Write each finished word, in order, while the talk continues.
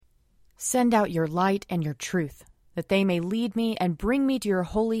Send out your light and your truth, that they may lead me and bring me to your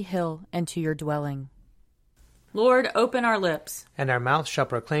holy hill and to your dwelling. Lord, open our lips, and our mouth shall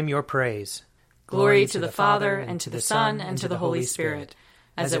proclaim your praise. Glory to the Father, and to the Son, and to the Holy Spirit,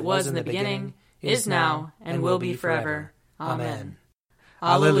 as it was in the beginning, is now, and will be forever. Amen.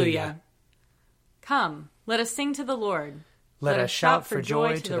 Alleluia. Come, let us sing to the Lord. Let us shout for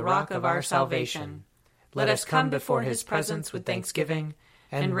joy to the rock of our salvation. Let us come before his presence with thanksgiving,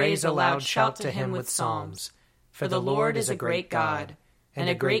 and raise a loud shout to him with psalms. For the Lord is a great God, and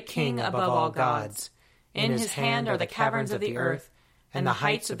a great King above all gods. In his hand are the caverns of the earth, and the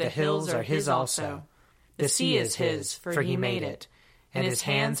heights of the hills are his also. The sea is his, for he made it, and his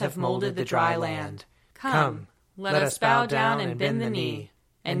hands have molded the dry land. Come, let us bow down and bend the knee,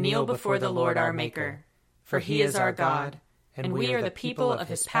 and kneel before the Lord our Maker. For he is our God, and we are the people of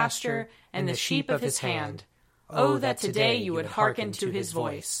his pasture and the sheep of his hand. Oh, that today you would hearken to his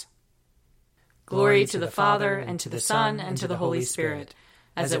voice. Glory to the Father, and to the Son, and to the Holy Spirit,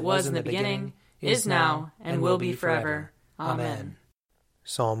 as it was in the beginning, is now, and will be forever. Amen.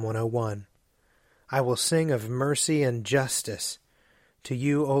 Psalm 101. I will sing of mercy and justice. To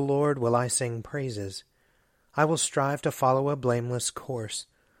you, O Lord, will I sing praises. I will strive to follow a blameless course.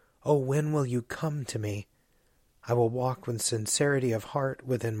 O when will you come to me? I will walk with sincerity of heart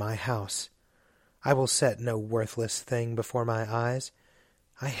within my house. I will set no worthless thing before my eyes.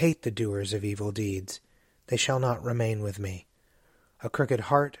 I hate the doers of evil deeds. They shall not remain with me. A crooked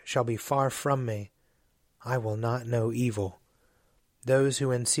heart shall be far from me. I will not know evil. Those who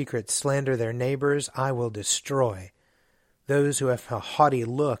in secret slander their neighbors I will destroy. Those who have a haughty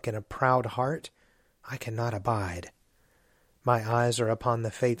look and a proud heart I cannot abide. My eyes are upon the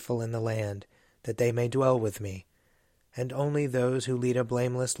faithful in the land, that they may dwell with me. And only those who lead a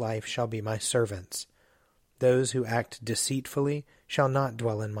blameless life shall be my servants. Those who act deceitfully shall not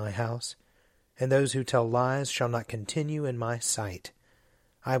dwell in my house, and those who tell lies shall not continue in my sight.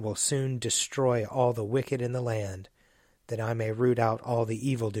 I will soon destroy all the wicked in the land, that I may root out all the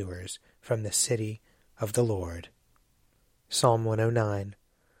evildoers from the city of the Lord. Psalm 109.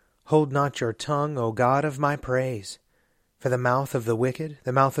 Hold not your tongue, O God of my praise. For the mouth of the wicked,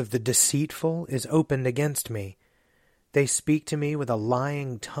 the mouth of the deceitful, is opened against me. They speak to me with a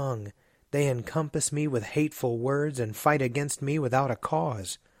lying tongue. They encompass me with hateful words and fight against me without a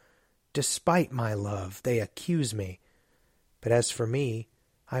cause. Despite my love, they accuse me. But as for me,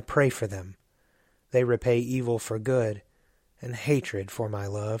 I pray for them. They repay evil for good, and hatred for my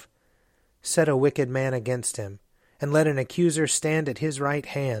love. Set a wicked man against him, and let an accuser stand at his right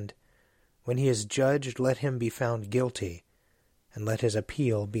hand. When he is judged, let him be found guilty, and let his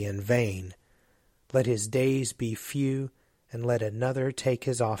appeal be in vain. Let his days be few, and let another take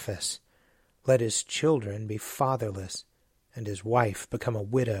his office. Let his children be fatherless, and his wife become a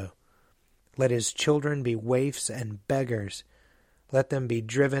widow. Let his children be waifs and beggars. Let them be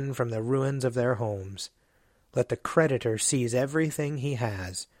driven from the ruins of their homes. Let the creditor seize everything he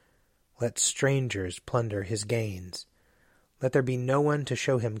has. Let strangers plunder his gains. Let there be no one to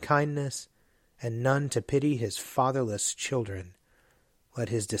show him kindness, and none to pity his fatherless children. Let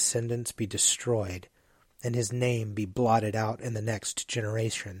his descendants be destroyed, and his name be blotted out in the next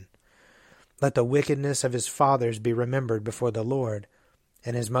generation. Let the wickedness of his fathers be remembered before the Lord,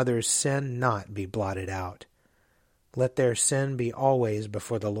 and his mother's sin not be blotted out. Let their sin be always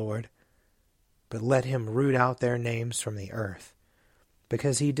before the Lord, but let him root out their names from the earth,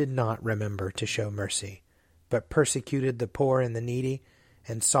 because he did not remember to show mercy, but persecuted the poor and the needy,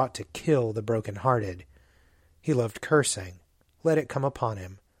 and sought to kill the broken-hearted. He loved cursing. Let it come upon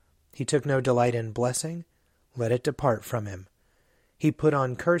him. He took no delight in blessing. Let it depart from him. He put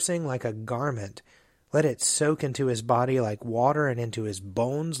on cursing like a garment. Let it soak into his body like water, and into his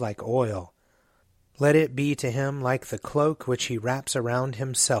bones like oil. Let it be to him like the cloak which he wraps around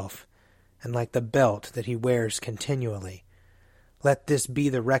himself, and like the belt that he wears continually. Let this be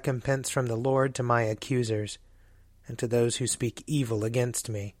the recompense from the Lord to my accusers, and to those who speak evil against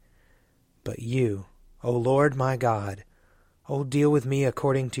me. But you, O Lord my God, O deal with me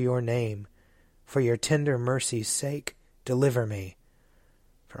according to your name. For your tender mercy's sake, deliver me.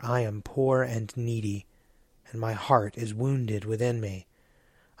 For I am poor and needy, and my heart is wounded within me.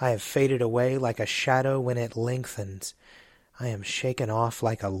 I have faded away like a shadow when it lengthens. I am shaken off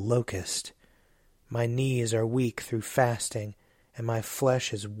like a locust. My knees are weak through fasting, and my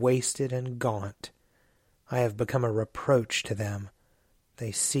flesh is wasted and gaunt. I have become a reproach to them.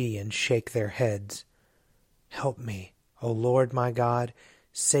 They see and shake their heads. Help me, O Lord my God,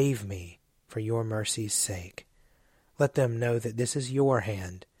 save me for your mercy's sake. Let them know that this is your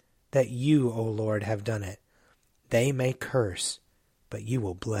hand, that you, O Lord, have done it. They may curse, but you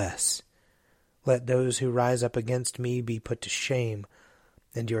will bless. Let those who rise up against me be put to shame,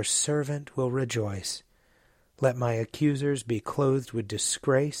 and your servant will rejoice. Let my accusers be clothed with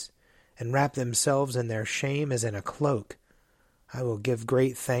disgrace, and wrap themselves in their shame as in a cloak. I will give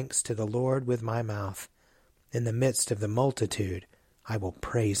great thanks to the Lord with my mouth. In the midst of the multitude I will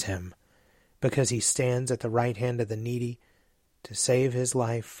praise him, because he stands at the right hand of the needy to save his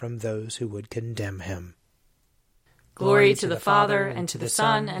life from those who would condemn him. Glory to the Father, and to the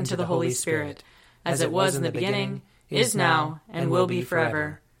Son, and to the Holy Spirit, as it was in the beginning, is now, and will be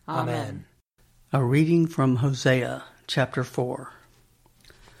forever. Amen. A reading from Hosea, chapter 4.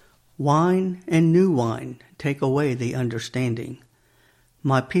 Wine and new wine take away the understanding.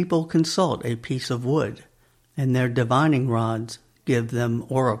 My people consult a piece of wood, and their divining rods give them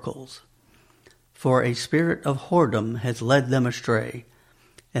oracles. For a spirit of whoredom has led them astray,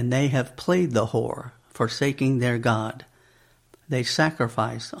 and they have played the whore, forsaking their God. They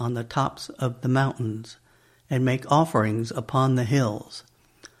sacrifice on the tops of the mountains, and make offerings upon the hills,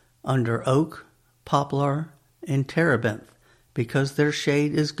 under oak, poplar, and terebinth, because their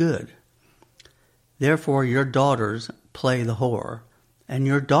shade is good. Therefore your daughters play the whore, and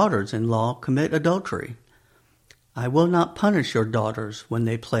your daughters-in-law commit adultery. I will not punish your daughters when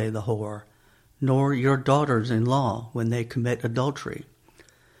they play the whore, nor your daughters-in-law when they commit adultery.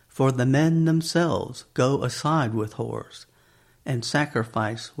 For the men themselves go aside with whores, and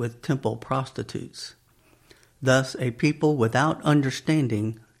sacrifice with temple prostitutes. Thus a people without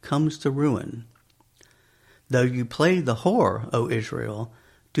understanding comes to ruin. Though you play the whore, O Israel,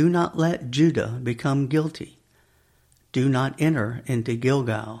 do not let Judah become guilty. Do not enter into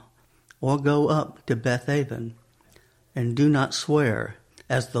Gilgal, or go up to Bethaven, and do not swear,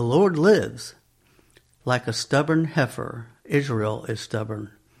 as the Lord lives. Like a stubborn heifer, Israel is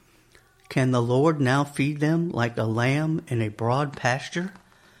stubborn. Can the Lord now feed them like a lamb in a broad pasture?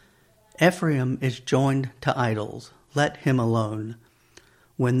 Ephraim is joined to idols. Let him alone.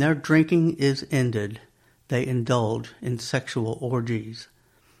 When their drinking is ended, they indulge in sexual orgies.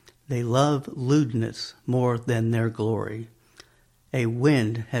 They love lewdness more than their glory. A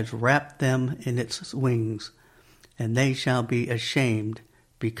wind has wrapped them in its wings, and they shall be ashamed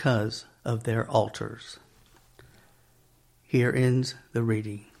because of their altars. Here ends the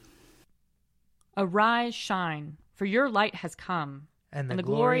reading. Arise, shine, for your light has come, and the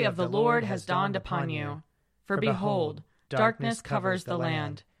glory of the Lord has dawned upon you. For behold, darkness covers the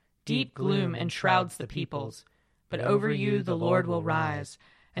land, deep gloom enshrouds the peoples. But over you the Lord will rise,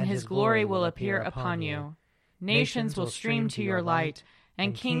 and his glory will appear upon you. Nations will stream to your light,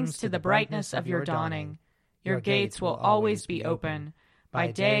 and kings to the brightness of your dawning. Your gates will always be open. By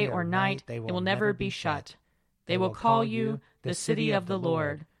day or night they will never be shut. They will call you the city of the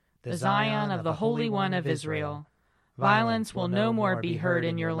Lord, the Zion of the Holy One of Israel. Violence will no more be heard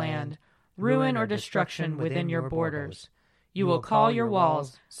in your land, ruin or destruction within your borders. You will call your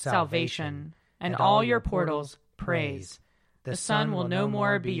walls salvation, and all your portals praise. The sun will no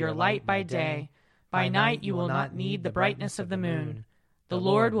more be your light by day. By night you will not need the brightness of the moon. The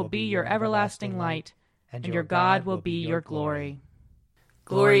Lord will be your everlasting light, and your God will be your glory.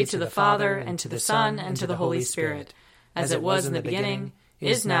 Glory to the Father, and to the Son, and to the Holy Spirit, as it was in the beginning,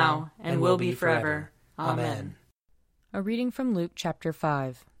 is now, and will be forever. Amen. A reading from Luke chapter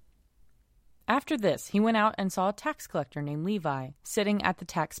 5. After this, he went out and saw a tax collector named Levi sitting at the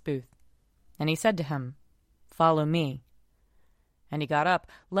tax booth. And he said to him, "Follow me." And he got up,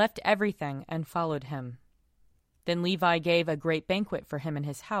 left everything, and followed him. Then Levi gave a great banquet for him in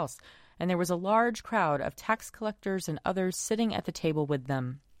his house, and there was a large crowd of tax collectors and others sitting at the table with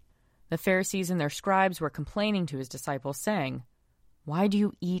them. The Pharisees and their scribes were complaining to his disciples, saying, "Why do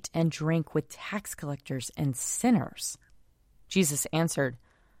you eat and drink with tax collectors and sinners?" Jesus answered,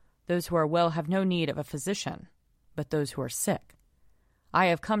 "Those who are well have no need of a physician, but those who are sick. I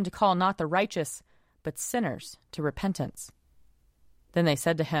have come to call not the righteous, but sinners to repentance." Then they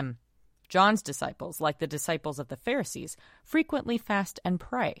said to him, "John's disciples, like the disciples of the Pharisees, frequently fast and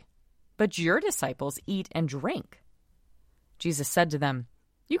pray, but your disciples eat and drink." Jesus said to them,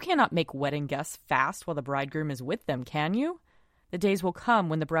 "You cannot make wedding guests fast while the bridegroom is with them, can you? The days will come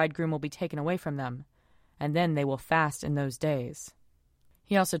when the bridegroom will be taken away from them, and then they will fast in those days."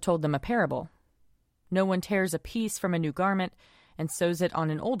 He also told them a parable. "No one tears a piece from a new garment and sews it on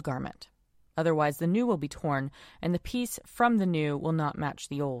an old garment. Otherwise the new will be torn, and the piece from the new will not match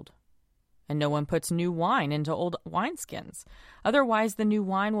the old. And no one puts new wine into old wineskins. Otherwise the new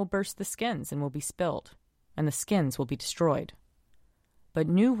wine will burst the skins and will be spilled, and the skins will be destroyed. But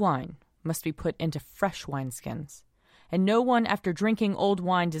new wine must be put into fresh wineskins. And no one after drinking old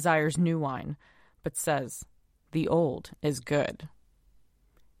wine desires new wine, but says, 'The old is good.'"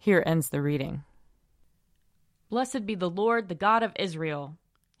 Here ends the reading. Blessed be the Lord, the God of Israel.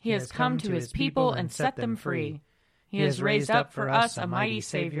 He has come to his people and set them free. He has raised up for us a mighty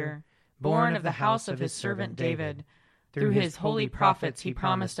Savior, born of the house of his servant David. Through his holy prophets he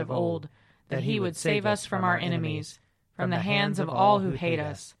promised of old that he would save us from our enemies, from the hands of all who hate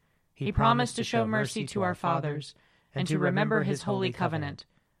us. He promised to show mercy to our fathers, and to remember his holy covenant.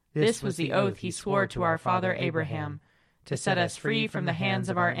 This was the oath he swore to our father Abraham, to set us free from the hands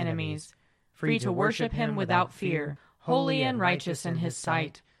of our enemies, free to worship him without fear, holy and righteous in his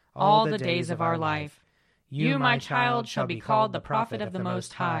sight, all the days of our life. You, my child, shall be called the prophet of the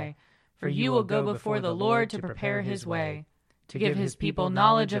Most High, for you will go before the Lord to prepare his way, to give his people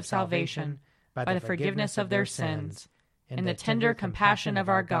knowledge of salvation by the forgiveness of their sins. In the tender compassion of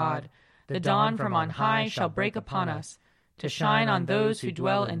our God, the dawn from on high shall break upon us, to shine on those who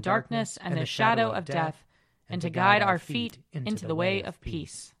dwell in darkness and the shadow of death, and to guide our feet into the way of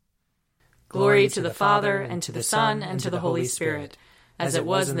peace. Glory to the Father, and to the Son, and to the Holy Spirit, as it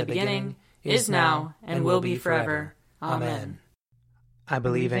was in the beginning, is now, and will be forever. Amen. I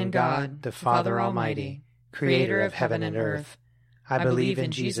believe in God, the Father Almighty, creator of heaven and earth. I believe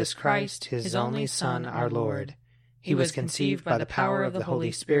in Jesus Christ, his only Son, our Lord. He was conceived by the power of the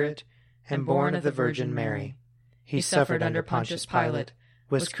Holy Spirit and born of the Virgin Mary. He suffered under Pontius Pilate,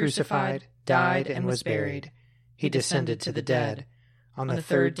 was crucified, died, and was buried. He descended to the dead. On the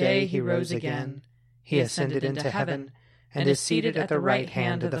third day he rose again. He ascended into heaven and is seated at the right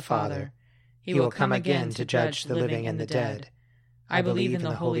hand of the Father. He will come again to judge the living and the dead. I believe in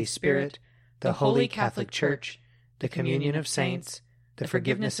the Holy Spirit, the Holy Catholic Church, the communion of saints, the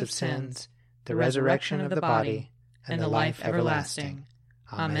forgiveness of sins, the resurrection of the body, and the life everlasting.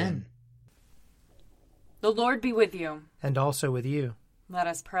 Amen. The Lord be with you. And also with you. Let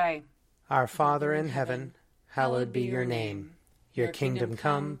us pray. Our Father in heaven, hallowed be your name. Your kingdom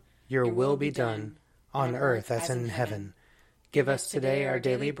come, your will be done, on earth as in heaven. Give us today our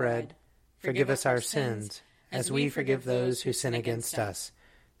daily bread. Forgive us our sins, as we forgive those who sin against us.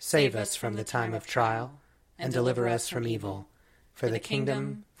 Save us from the time of trial, and deliver us from evil. For the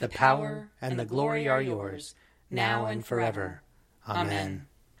kingdom, the power, and the glory are yours, now and forever. Amen.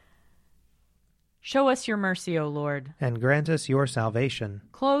 Show us your mercy, O Lord. And grant us your salvation.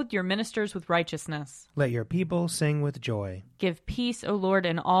 Clothe your ministers with righteousness. Let your people sing with joy. Give peace, O Lord,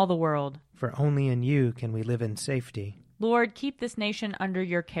 in all the world. For only in you can we live in safety. Lord, keep this nation under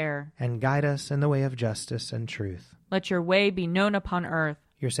your care. And guide us in the way of justice and truth. Let your way be known upon earth.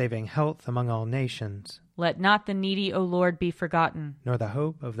 Your saving health among all nations. Let not the needy, O Lord, be forgotten. Nor the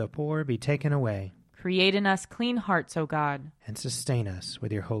hope of the poor be taken away. Create in us clean hearts, O God. And sustain us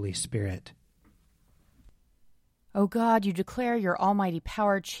with your Holy Spirit. O God, you declare your almighty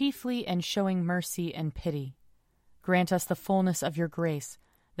power chiefly in showing mercy and pity. Grant us the fullness of your grace,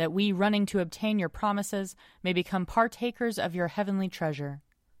 that we, running to obtain your promises, may become partakers of your heavenly treasure.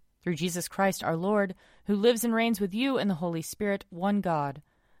 Through Jesus Christ our Lord, who lives and reigns with you in the Holy Spirit, one God,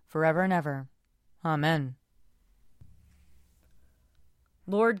 forever and ever. Amen.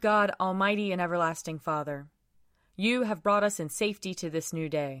 Lord God, almighty and everlasting Father, you have brought us in safety to this new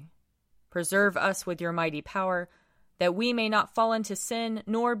day. Preserve us with your mighty power, that we may not fall into sin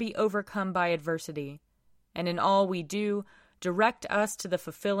nor be overcome by adversity. And in all we do, direct us to the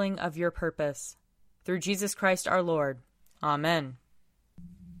fulfilling of your purpose. Through Jesus Christ our Lord. Amen.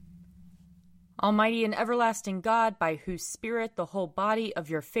 Almighty and everlasting God, by whose Spirit the whole body of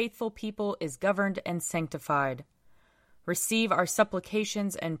your faithful people is governed and sanctified, receive our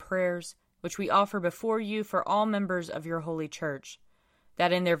supplications and prayers, which we offer before you for all members of your holy church,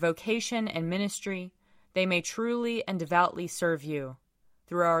 that in their vocation and ministry they may truly and devoutly serve you.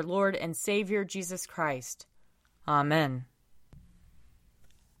 Through our Lord and Savior Jesus Christ. Amen.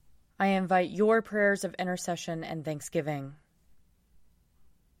 I invite your prayers of intercession and thanksgiving.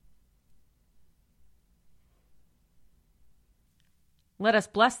 Let us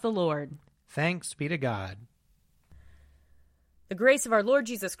bless the Lord. Thanks be to God. The grace of our Lord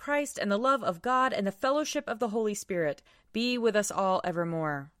Jesus Christ and the love of God and the fellowship of the Holy Spirit be with us all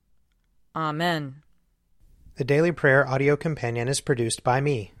evermore. Amen. The Daily Prayer audio companion is produced by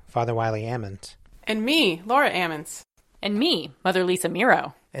me, Father Wiley Ammons. And me, Laura Ammons. And me, Mother Lisa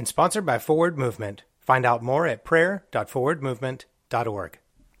Miro. And sponsored by Forward Movement. Find out more at prayer.forwardmovement.org.